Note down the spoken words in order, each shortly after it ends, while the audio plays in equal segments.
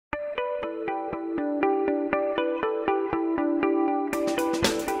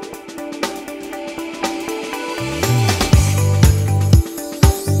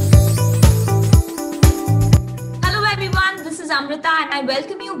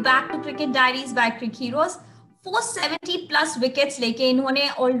Welcome back to Cricket Diaries by CricHeroes. 470 plus wickets लेके इन्होंने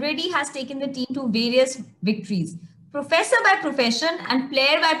already has taken the team to various victories. Professor by profession and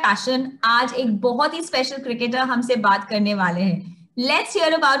player by passion, आज एक बहुत ही special cricketer हमसे बात करने वाले हैं. Let's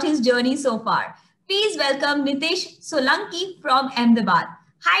hear about his journey so far. Please welcome Nitesh Solanki from Ahmedabad.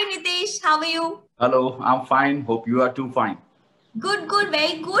 Hi Nitesh, how are you? Hello, I'm fine. Hope you are too fine. Good,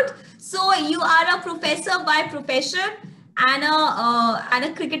 very good. So you are a professor by profession and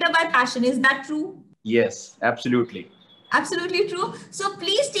a cricketer by passion. Is that true? Yes, absolutely. Absolutely true. So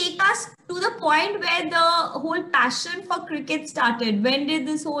please take us to the point where the whole passion for cricket started. When did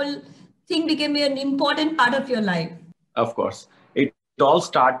this whole thing become an important part of your life? Of course. It all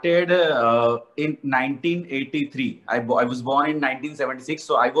started in 1983. I was born in 1976,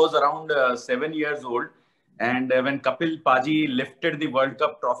 so I was around 7 years old. And when Kapil Paji lifted the World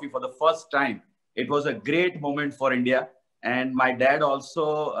Cup trophy for the first time, it was a great moment for India. And my dad also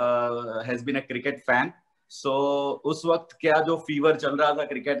has been a cricket fan. So उस वक्त क्या जो fever चल रहा था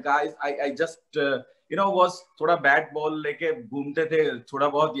cricket का, I just was थोड़ा bat ball लेके घूमते थे, थोड़ा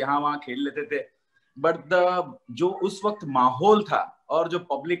बहुत यहाँ वहाँ खेल लेते थे. But जो उस वक्त माहौल था और जो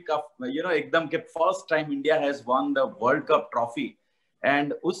पब्लिक का एकदम के first time India has one the world cup trophy.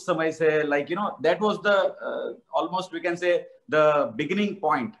 And उस समय से that was the almost we can say the beginning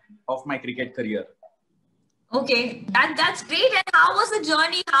point of my cricket career. Okay, that's great. And how was the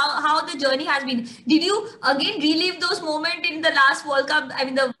journey? How the journey has been? Did you again relive those moments in the last World Cup? I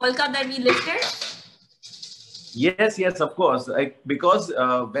mean, the World Cup that we lifted. Yes, of course. Because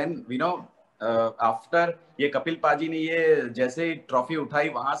when after ये कपिल पाजी ने ये जैसे ही trophy उठाई,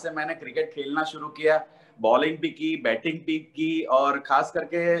 वहां से मैंने cricket खेलना शुरू किया. बॉलिंग भी की, बैटिंग भी की, और खास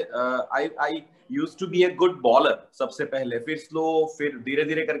करके I used to be a good bowler सबसे पहले, फिर स्लो, फिर धीरे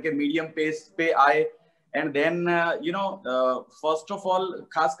धीरे करके मीडियम पेस पे आए. And then first of all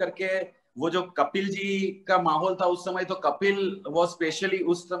खास करके वो जो कपिल जी का माहौल था उस समय, तो कपिल वो स्पेशली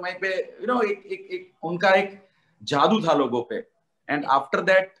उस समय पे एक उनका एक जादू था लोगों पे. And after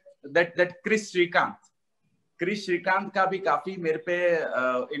that Chris Shrikant का भी काफी मेरे पे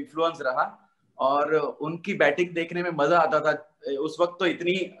इन्फ्लुएंस रहा, और उनकी बैटिंग देखने में मजा आता था. उस वक्त तो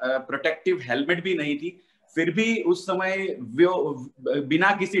इतनी प्रोटेक्टिव हेलमेट भी नहीं थी, फिर भी उस समय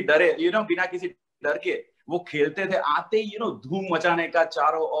बिना किसी डर के वो खेलते थे. आते ही धूम मचाने का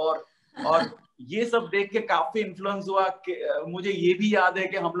चारों ओर, और ये सब देख के काफी इन्फ्लुएंस हुआ. मुझे ये भी याद है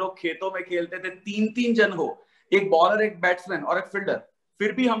कि हम लोग खेतों में खेलते थे, 3 जन हो, एक बॉलर, एक बैट्समैन और एक फील्डर,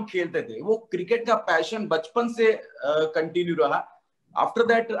 फिर भी हम खेलते थे. वो क्रिकेट का पैशन बचपन से कंटिन्यू रहा. After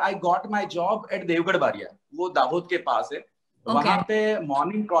that, I got my job at Deogarh बारिया, वो दाहोद के पास है. वहां पे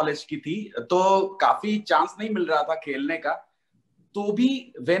मॉर्निंग कॉलेज की थी, तो काफी चांस नहीं मिल रहा था खेलने का. तो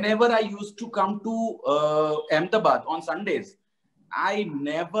भी whenever I used to come to Ahmedabad on Sundays, I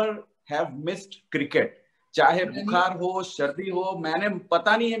never have missed cricket. चाहे बुखार हो, सर्दी हो, मैंने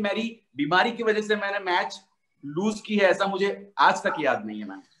पता नहीं है मेरी बीमारी की वजह से मैंने मैच लूज की है, ऐसा मुझे आज तक याद नहीं है.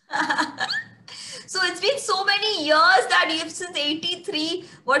 Ma'am So it's been so many years that since 83,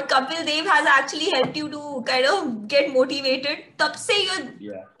 what Kapil Dev has actually helped you to kind of get motivated. Tab se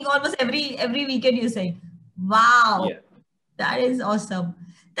you're almost every weekend you say, wow, that is awesome.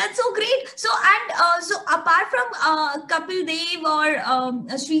 That's so great. So so apart from Kapil Dev or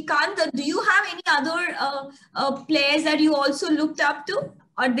Srikanth, do you have any other players that you also looked up to,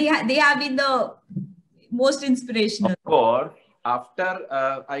 or they have been the most inspirational? Of course. After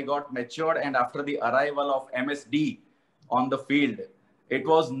I got matured and after the arrival of MSD on the field, it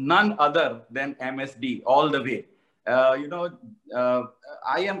was none other than MSD all the way.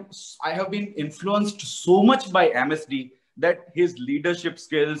 I have been influenced so much by MSD that his leadership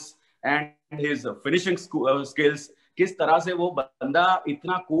skills and his finishing skills, किस तरह से वो बंदा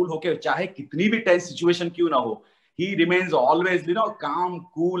इतना cool होके चाहे कितनी भी tense situation क्यों ना हो, he remains always calm,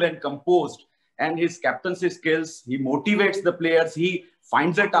 cool and composed. And his captaincy skills, he motivates the players, he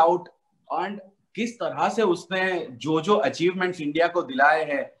finds it out, and किस तरह से उसने जो achievements India को दिलाए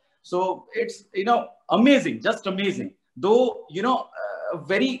हैं. So it's amazing, just amazing. Though a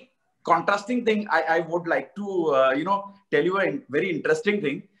very contrasting thing, I would like to tell you a very interesting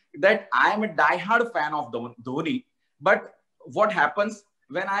thing, that I am a diehard fan of Dhoni, but what happens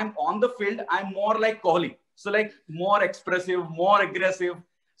when I'm on the field, I'm more like Kohli, so like more expressive, more aggressive.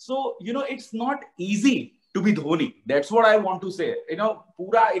 So, it's not easy to be Dhoni. That's what I want to say.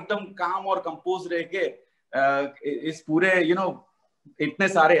 पूरा एकदम calm और composed रह के इस पूरे, इतने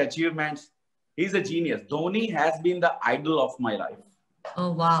सारे achievements. He's a genius. Dhoni has been the idol of my life.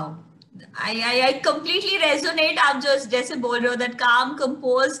 Oh, wow. I completely resonate. आप जो जैसे बोल रहे हो, that calm,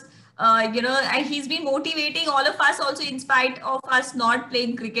 composed And he's been motivating all of us also in spite of us not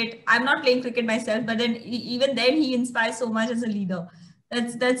playing cricket. I'm not playing cricket myself, but then even then he inspires so much as a leader.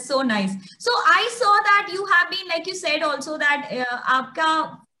 That's so nice. So I saw that you have been, like you said also, that आपका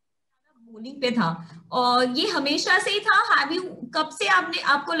bowling पे था और ये हमेशा से ही था. Have you कब से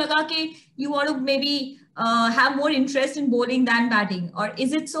आपको लगा कि you want to maybe have more interest in bowling than batting, or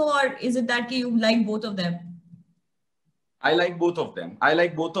is it so, or is it that you like both of them? I like both of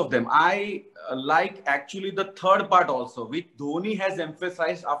them. I like actually the third part also, which Dhoni has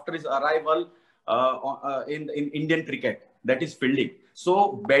emphasized after his arrival in Indian cricket, that is fielding.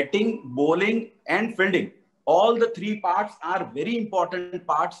 So batting, bowling and fielding, all the three parts are very important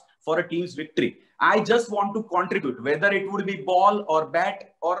parts for a team's victory. I just want to contribute, whether it would be ball or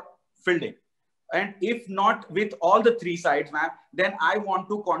bat or fielding. And if not with all the three sides, ma'am, then I want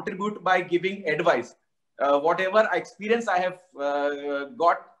to contribute by giving advice. Whatever experience I have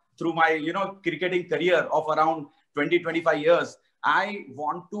got through my, cricketing career of around 20-25 years, I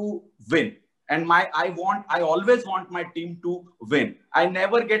want to win. And I always want my team to win. I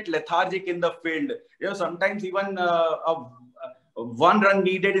never get lethargic in the field. Sometimes even one run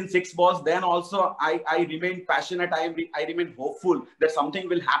needed in 6 balls, then also I remain passionate. I remain hopeful that something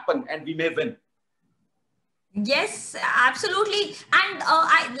will happen and we may win. Yes, absolutely. And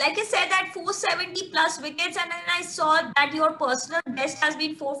like I said, that 470 plus wickets, and then I saw that your personal best has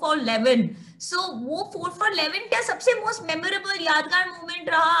been 4 for 11. So वो 4 for 11 क्या सबसे most memorable यादगार moment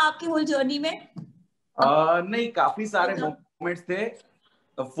रहा आपकी whole journey में? नहीं, काफी सारे moments थे.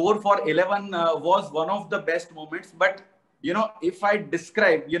 4 for 11 was one of the best moments. But if I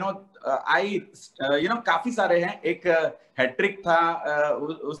describe, काफी सारे हैं. एक hat-trick था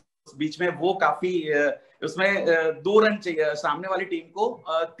उस बीच में, वो काफी उसमें 2 रन चाहिए, सामने वाली टीम को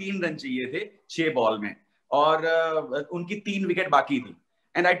 3 रन चाहिए थे 6 बॉल में, और उनकी 3 विकेट बाकी थी.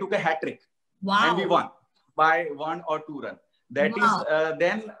 And I took a hat trick and we one by 1 or 2 run. That is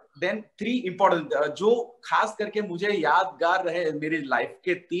then 3 important जो खास करके मुझे यादगार रहे मेरी लाइफ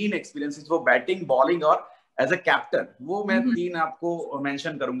के 3 एक्सपीरियंसेस, वो बैटिंग, बॉलिंग और एज अ कैप्टन, वो मैं 3 आपको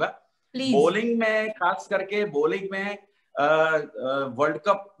मेंशन करूंगा. बॉलिंग में, खास करके बॉलिंग में, world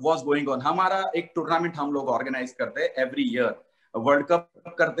cup was going on. हमारा एक टूर्नामेंट हम लोग ऑर्गेनाइज करते हैं एवरी ईयर. वर्ल्ड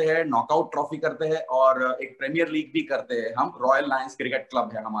कप करते हैं, नॉकआउट ट्रॉफी करते हैं, और एक प्रीमियर लीग भी करते हैं. हम रॉयल लायंस क्रिकेट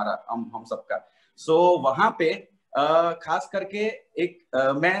क्लब है हमारा, हम सबका. सो वहां पे खास करके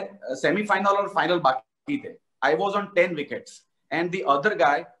मैं सेमीफाइनल और फाइनल बाकी थे. I was on 10 wickets and the other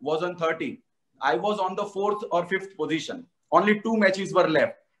guy was on 13. I was on the 4th or 5th position. Only 2 matches were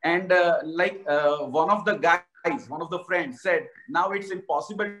left. And one of the guys, one of the friends said, now it's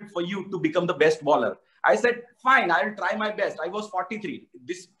impossible for you to become the best bowler. I said, fine, I'll try my best. I was 43.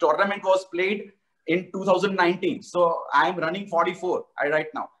 This tournament was played in 2019. So I'm running 44 right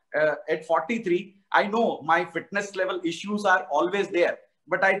now. At 43, I know my fitness level issues are always there.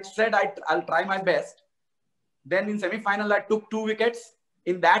 But I said I'll try my best. Then in semi-final, I took 2 wickets.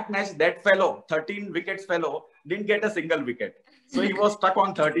 In that match, that fellow, 13 wickets fellow, didn't get a single wicket. So he was stuck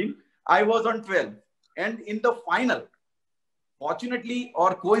on 13. I was on 12. And in the final, fortunately or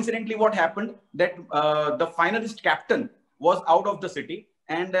coincidentally, what happened, that the finalist captain was out of the city,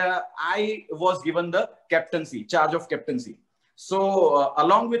 and I was given the captaincy, charge of captaincy. So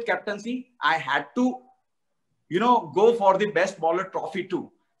along with captaincy, I had to, go for the best bowler trophy too.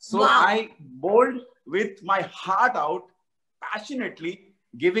 So I bowled with my heart out, passionately,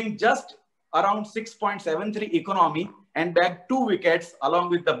 giving just around 6.73 economy, and bagged 2 wickets along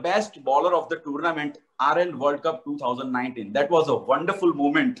with the best bowler of the tournament, RL World Cup 2019. That was a wonderful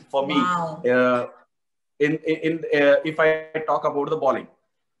moment for me. If I talk about the bowling,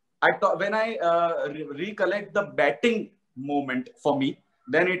 when I recollect the batting moment for me,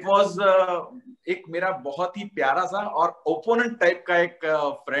 then it was एक मेरा बहुत ही प्यारा सा और opponent type का एक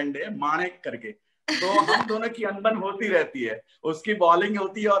friend है, माणिक करके. तो हम दोनों की अनबन होती रहती है. उसकी बॉलिंग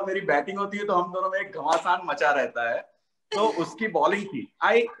होती है और मेरी बैटिंग होती है, तो हम दोनों में एक घमासान मचा रहता है. तो उसकी बॉलिंग थी.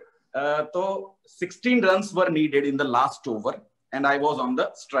 तो 16 runs were needed in the last over, and I was on the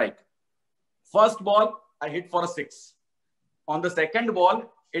strike. First ball, I hit for a 6. On the second ball,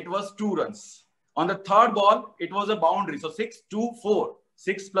 it was 2 runs. On the third ball, it was a boundary. So 6, 2, 4.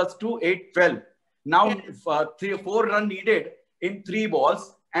 6 plus 2, 8, 12. Now 4 runs needed in 3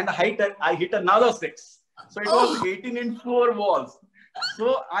 balls. And I hit another 6. So it was 18 in 4 balls.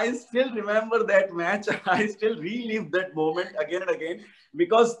 So I still remember that match. I still relive that moment again and again,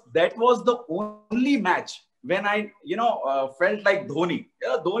 because that was the only match when I, felt like Dhoni.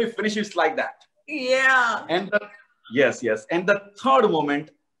 Dhoni finishes like that. Yeah. And yes. And the third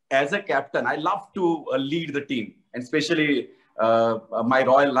moment, as a captain, I love to lead the team, and especially my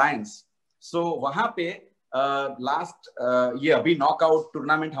Royal Lions. So वहां पे last ये अभी knockout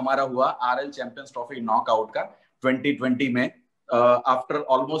tournament हमारा हुआ RL champions trophy knockout का 2020 में, after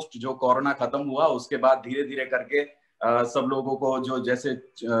almost जो corona खत्म हुआ उसके बाद धीरे धीरे करके सब लोगों को जो जैसे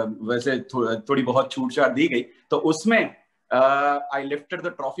वैसे थोड़ी बहुत छूट छाट दी गई, तो उसमें आई lifted the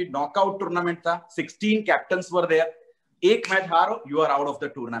trophy. Knockout tournament था, 16 कैप्टन्स वर देयर. एक मैच हारो, you are out of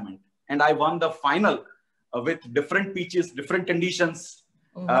the tournament, and I one the final with different pitches, different conditions.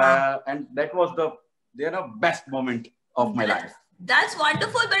 And that was the best moment of my life. That's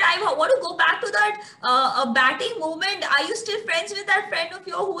wonderful, but I want to go back to that batting moment. Are you still friends with that friend of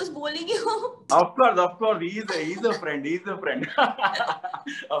yours who was bowling you? Of course. He's a friend.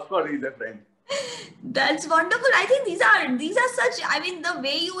 Of course, he's a friend. That's wonderful. I think these are such, I mean, the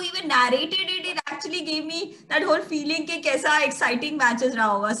way you even narrated it, it actually gave me that whole feeling कि कैसा exciting matches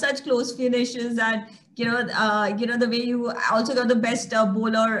रहा होगा, such close finishes, and the way you also got the best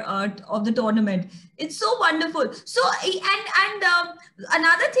bowler of the tournament. It's so wonderful. So and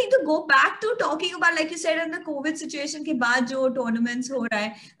another thing, to go back to talking about, like you said, in the COVID situation के बाद जो tournaments हो रहा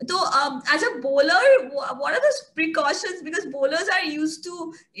है, तो as a bowler, what are the precautions, because bowlers are used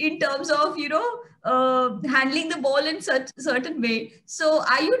to in terms of handling the ball in such certain way. So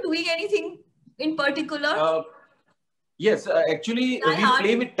are you doing anything in particular? Yes, actually we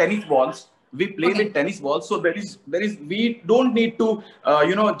play with tennis balls. We play with tennis balls, so there is we don't need to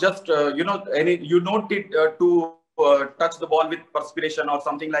you don't need to touch the ball with perspiration or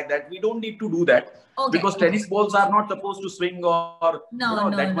something like that. We don't need to do that because tennis balls are not supposed to swing or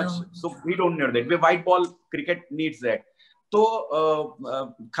that much. So we don't need that. White ball cricket needs that. तो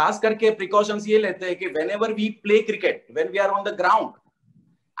खास करके precautions ये लेते हैं कि whenever we play cricket, when we are on the ground,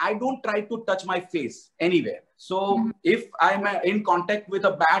 I don't try to touch my face anywhere. So if I'm in contact with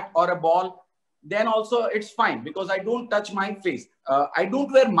a bat or a ball, then also it's fine because I don't touch my face. I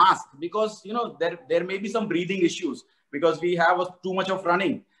don't wear mask because there may be some breathing issues because we have too much of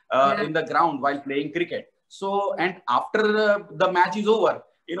running in the ground while playing cricket. So, and after the match is over,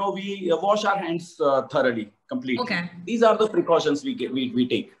 we wash our hands thoroughly, completely. These are the precautions we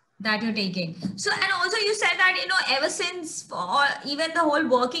take. That you're taking. So, and also you said that, ever since, for even the whole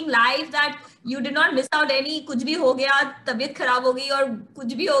working life, that you did not miss out any, kuch bhi ho gaya, tabiyat kharab ho gayi aur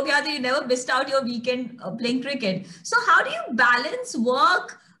kuch bhi ho gaya, so you never missed out your weekend playing cricket. So how do you balance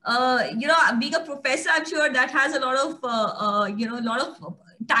work, being a professor? I'm sure that has a lot of, lot of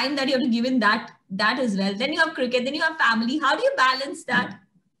time that you have to give in that as well. Then you have cricket, then you have family. How do you balance that?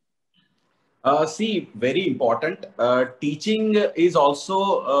 See, very important. Teaching is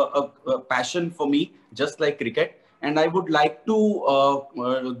also a passion for me, just like cricket. And I would like to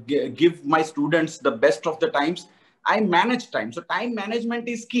give my students the best of the times. I manage time. So time management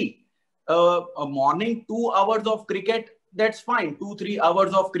is key. A morning 2 hours of cricket, that's fine. 2-3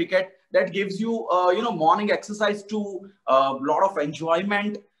 hours of cricket, that gives you, morning exercise to a lot of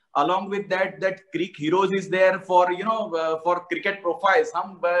enjoyment. Along with that CricHeroes is there for for cricket profiles.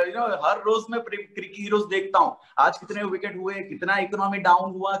 हम हर रोज मैं CricHeroes देखता हूँ. आज कितने wicket हुए, कितना economy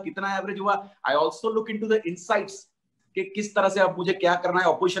down हुआ, कितना एवरेज हुआ. I also look into the insights कि किस तरह से अब मुझे क्या करना है,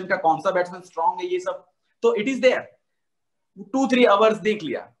 ऑपोजिशन का कौन सा बैट्समैन स्ट्रांग है, ये सब. तो it is there. 2-3 hours देख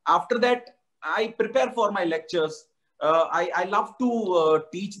लिया. After that I prepare for my lectures. I love to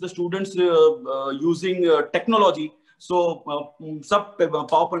teach the students using technology. So सब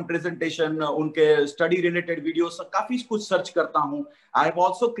PowerPoint presentation, उनके study related videos, काफी कुछ search करता हूँ. I have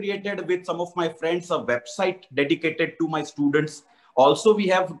also created with some of my friends a website dedicated to my students. Also, we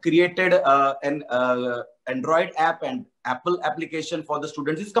have created an Android app and Apple application for the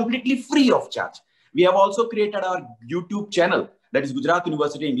students. It's completely free of charge. We have also created our YouTube channel, that is Gujarat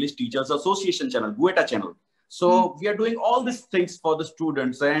University English Teachers Association channel, Gueta channel. So we are doing all these things for the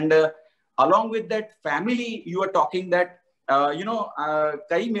students. And along with that, family, you are talking that,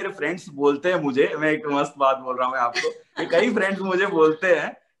 कई मेरे friends बोलते हैं मुझे, मैं एक मस्त बात बोल रहा हूँ आपको, कि कई फ्रेंड्स मुझे बोलते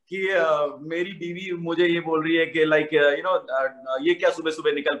हैं कि मेरी बीवी मुझे ये बोल रही है कि लाइक ये क्या सुबह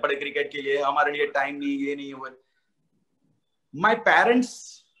सुबह निकल पड़े क्रिकेट के लिए, हमारे लिए टाइम नहीं, ये नहीं हुआ. My parents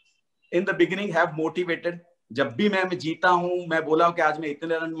in the beginning have motivated. जब भी मैं जीता हूं, मैं बोला हूं कि आज मैं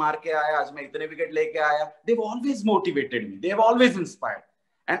इतने रन मार के आया, आज मैं इतने विकेट लेके आया. They have always motivated me, they have always inspired.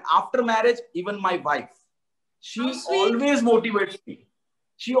 And after marriage, even my wife, she always motivates me.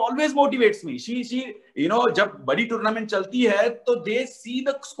 She always motivates me. She, जब बड़ी टूर्नामेंट चलती है, तो they see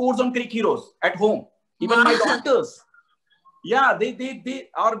the scores on CricHeroes at home. Even my daughters. Yeah, they.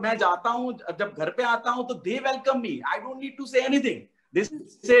 और मैं जाता हूँ, जब घर पे आता हूँ, तो they welcome me. I don't need to say anything. They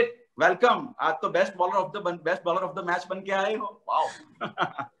say welcome. आज तो best bowler of the match बन के आए हो. Wow.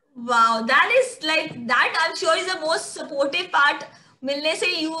 Wow, that is like that. I'm sure is the most supportive part. Milne se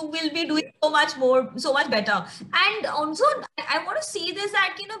you will be doing so much more, so much better. And also, I want to see this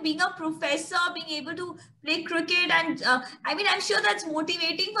that being a professor, being able to play cricket, and I mean, I'm sure that's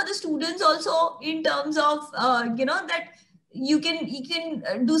motivating for the students also in terms of that you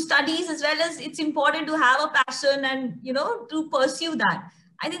can do studies as well as it's important to have a passion and to pursue that.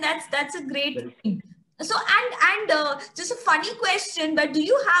 I think that's a great thing. So just a funny question, but do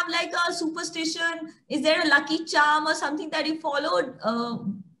you have like a superstition? Is there a lucky charm or something that you followed,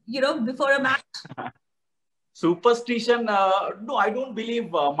 before a match? Superstition? No, I don't believe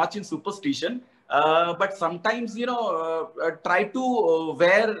much in superstition. But sometimes, try to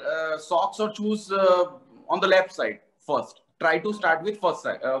wear socks or shoes on the left side first. Try to start with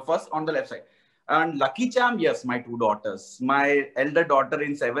first on the left side. And lucky charm, yes, my two daughters. My elder daughter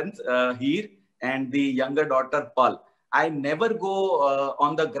in 7th here, and the younger daughter, Pearl. I never go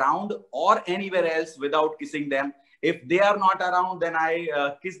on the ground or anywhere else without kissing them. If they are not around, then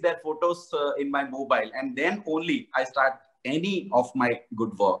I kiss their photos in my mobile. And then only I start any of my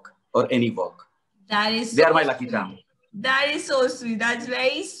good work or any work. That is they are my lucky charm. That is so sweet. That's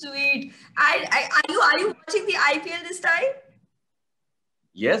very sweet. Are you watching the IPL this time?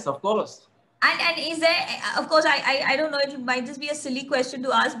 Yes, of course. And is there, of course, I don't know, it might just be a silly question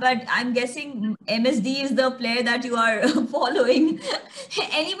to ask, but I'm guessing MSD is the player that you are following.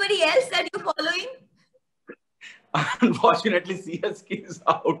 Anybody else that you're following? Unfortunately, CSK is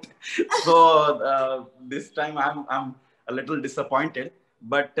out. So this time I'm a little disappointed.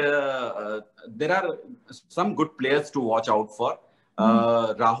 But there are some good players to watch out for.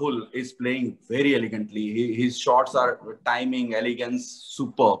 Rahul is playing very elegantly. His shots are timing, elegance,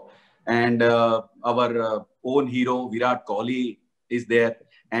 superb. And our own hero Virat Kohli is there,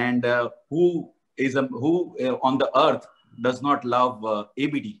 and who on the earth does not love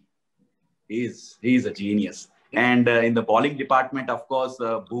ABD? He is a genius. And in the bowling department, of course,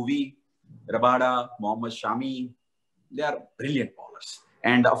 Bhuvi, Rabada, Mohammad Shami, they are brilliant bowlers.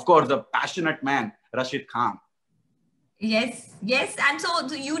 And of course, the passionate man Rashid Khan. Yes. And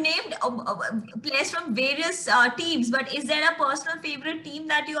so you named players from various teams, but is there a personal favorite team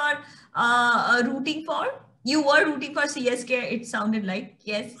that you are rooting for? You were rooting for CSK, it sounded like.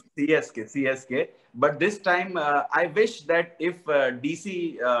 Yes. CSK. But this time, I wish that if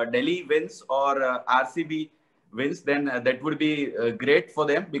DC Delhi wins or RCB wins, then that would be great for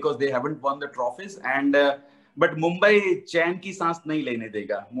them because they haven't won the trophies. And but Mumbai चैन की सांस नहीं लेने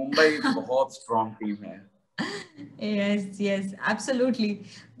देगा. Mumbai बहुत strong team है. Yes, absolutely.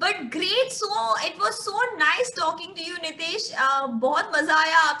 But great. So it was so nice talking to you, Nitesh. बहुत मजा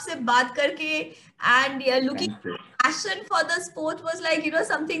आया आपसे बात करके, and looking passion for the sport was like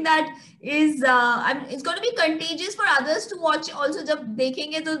something that is it's going to be contagious for others to watch. Also, जब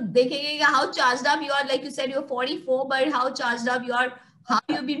देखेंगे तो देखेंगे how charged up you are. Like you said, you're 44, but how charged up you are. How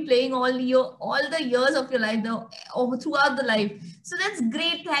you've been playing all the years of your life, throughout the life. So that's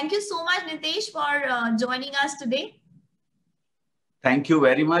great. Thank you so much, Nitesh, for joining us today. Thank you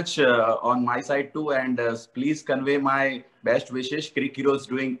very much on my side too, and please convey my best wishes. CricHeroes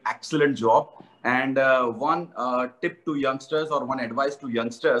doing excellent job. And one tip to youngsters or one advice to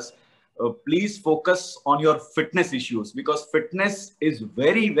youngsters: please focus on your fitness issues because fitness is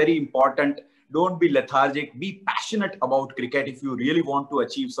very, very important. Don't be lethargic. Be passionate about cricket if you really want to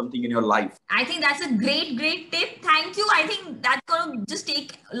achieve something in your life. I think that's a great tip. Thank you. I think that's going to just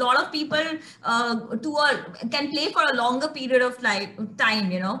take a lot of people can play for a longer period of time,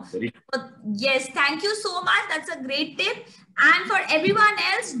 But yes, thank you so much. That's a great tip. And for everyone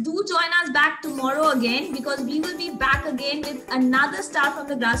else, do join us back tomorrow again because we will be back again with another star from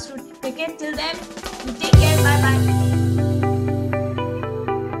the Grassroots cricket. Till then, take care. Bye-bye.